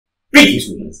Greetings,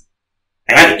 Windmills.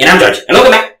 And I'm George, and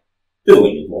welcome back to the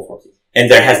Windmill 440.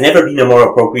 And there has never been a more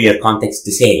appropriate context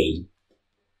to say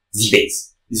the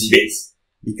bass. The bass.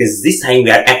 Because this time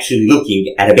we are actually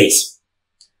looking at a bass.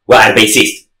 Well, at a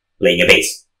bassist playing a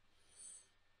bass.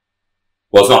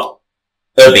 Well, it's not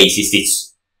a bassist,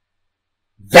 it's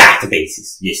that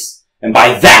bassist, yes. And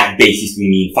by that bassist we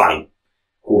mean Fami,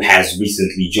 who has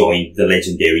recently joined the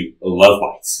legendary Love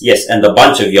Bites. Yes, and a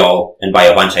bunch of y'all, and by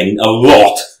a bunch I mean a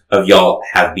lot of y'all,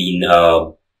 have been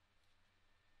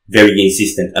very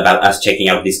insistent about us checking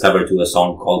out this cover to a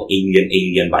song called Alien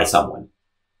Alien by someone.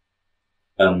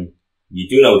 You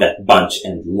do know that bunch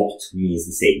and lot means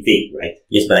the same thing, right?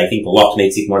 Yes, but I think lot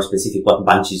makes it more specific what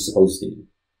bunch is supposed to mean.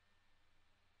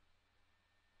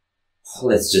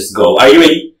 Let's just go. Are you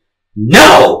ready?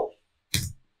 No!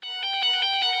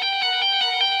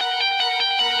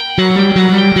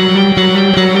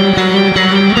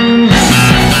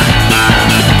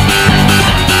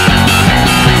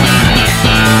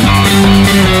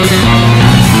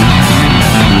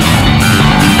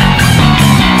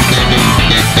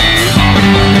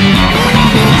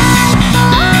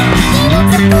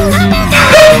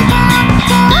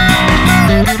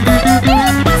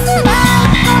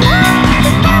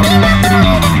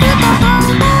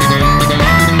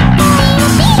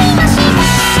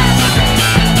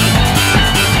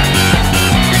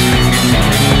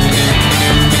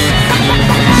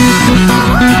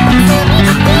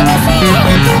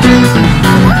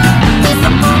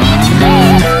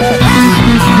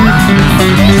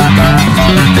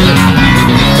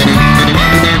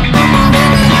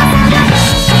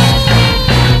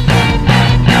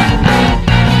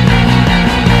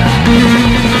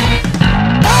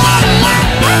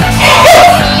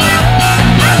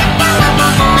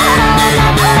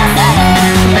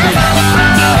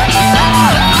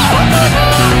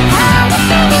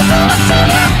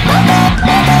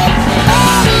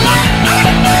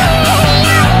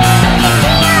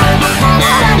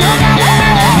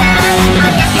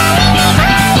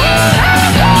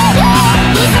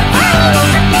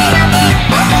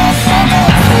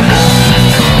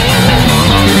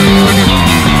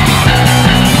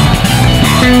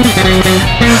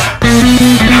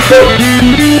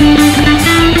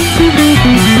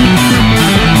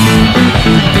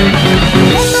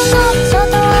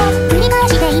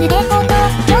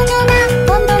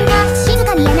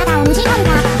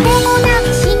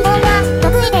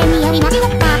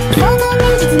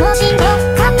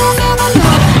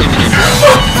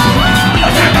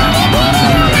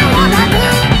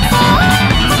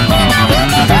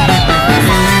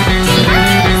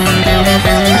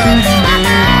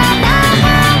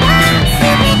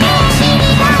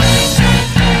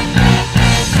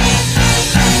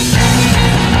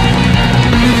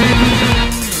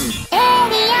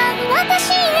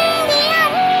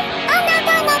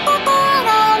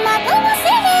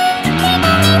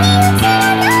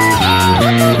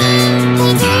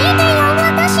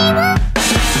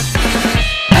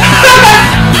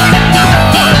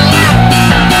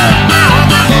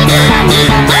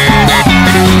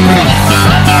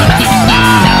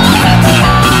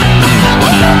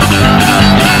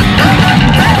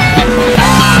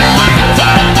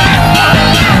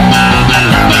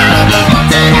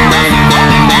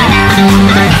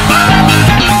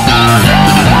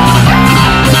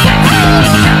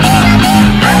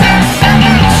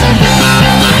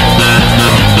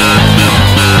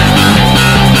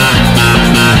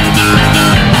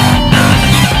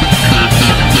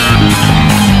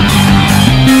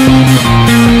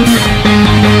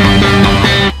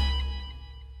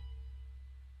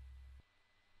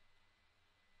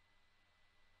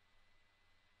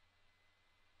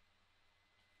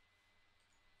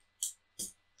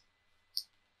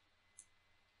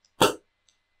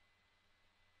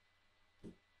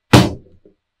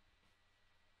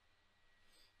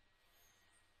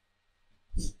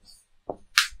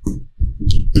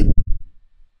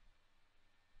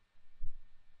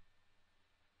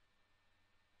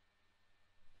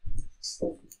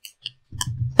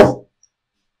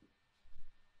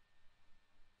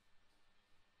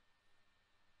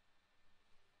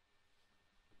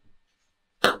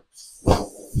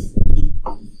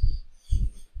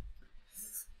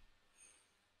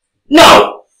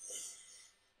 No!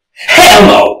 Hell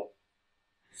no!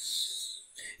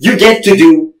 You get to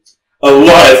do a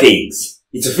lot of things.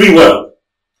 It's a free world.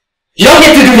 You don't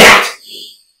get to do that!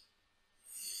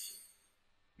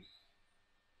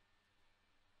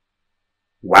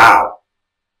 Wow.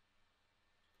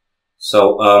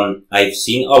 So, I've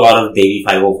seen a lot of Davey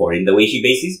 504 in the way she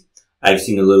basses. I've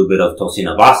seen a little bit of Tosin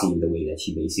Abasi in the way that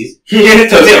she basses.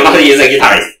 Tosin Abasi is a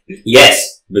guitarist.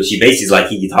 Yes. but she basses like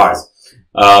he guitars.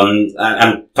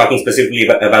 I'm talking specifically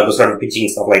about the sort of pitching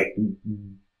stuff like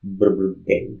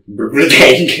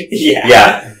Yeah.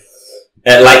 yeah.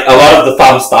 Like a lot of the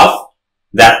Fam stuff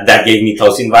that gave me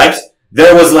Tosin vibes.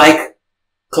 There was like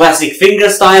classic finger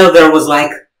style. There was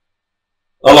like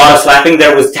a lot of slapping.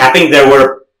 There was tapping. There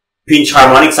were pinch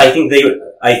harmonics. I think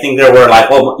there were like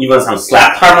even some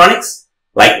slapped harmonics,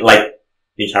 like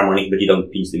pinch harmonic, but you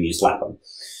don't pinch them, you slap them.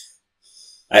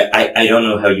 I don't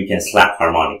know how you can slap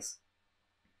harmonics.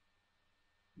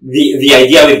 The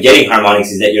idea with getting harmonics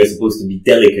is that you're supposed to be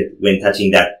delicate when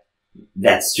touching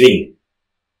that string.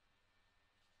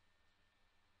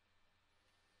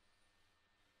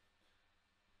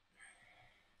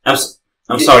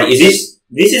 I'm sorry. This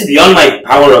is beyond my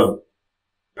power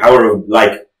of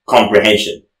like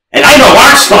comprehension. And I know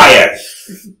Archfire!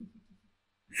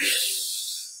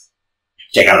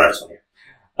 Check out Archfire.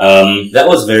 That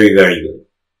was very, very good.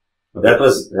 That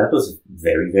was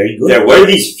very, very good. There were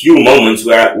these few moments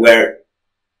where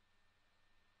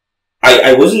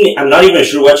I'm not even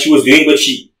sure what she was doing, but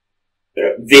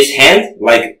this hand,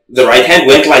 like the right hand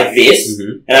went like this,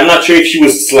 and I'm not sure if she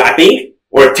was slapping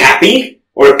or tapping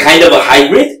or kind of a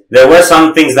hybrid. There were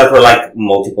some things that were like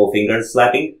multiple fingers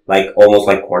slapping, like almost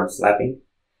like chord slapping.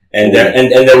 And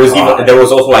there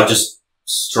was also like just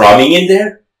strumming in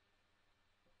there.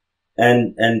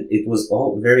 And it was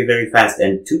all very, very fast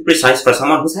and too precise for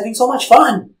someone who's having so much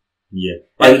fun. Yeah.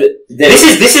 Like,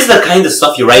 this is the kind of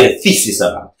stuff you write a thesis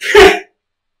about.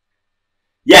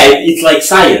 Yeah, it's like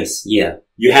science. Yeah.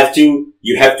 You have to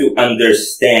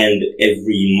understand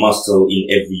every muscle in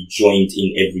every joint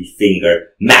in every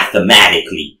finger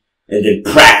mathematically. And then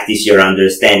practice your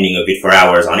understanding of it for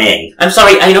hours on end. I'm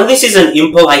sorry, I know this is an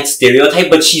impolite stereotype,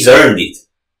 but she's earned it.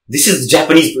 This is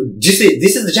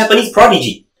the Japanese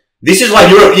prodigy. This is why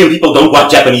European people don't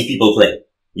watch Japanese people play.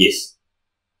 Yes.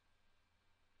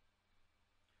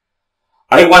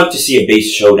 I want to see a bass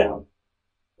showdown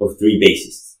of 3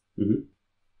 bassists.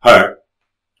 Her,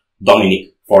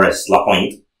 Dominic Forrest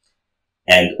Lapointe,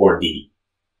 and or Didi.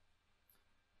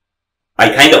 I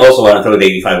kinda also want to throw the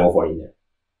 8504 in there.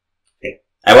 Okay.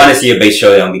 I want to see a bass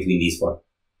showdown between these 4.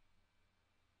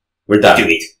 We're done. Do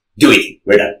it. Do it.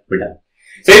 We're done. We're done.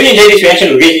 So if you enjoyed this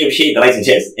reaction, we greatly appreciate the likes and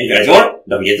shares. And if you like more,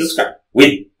 don't forget to subscribe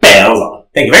with bells on.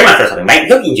 Thank you very much for stopping by. We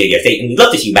hope you enjoyed your stay, and we'd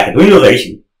love to see you back at Windmill very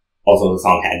soon. Also, the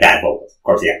song had bad vocals. Of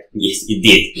course, yeah. Yes, it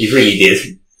did. It really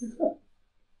did.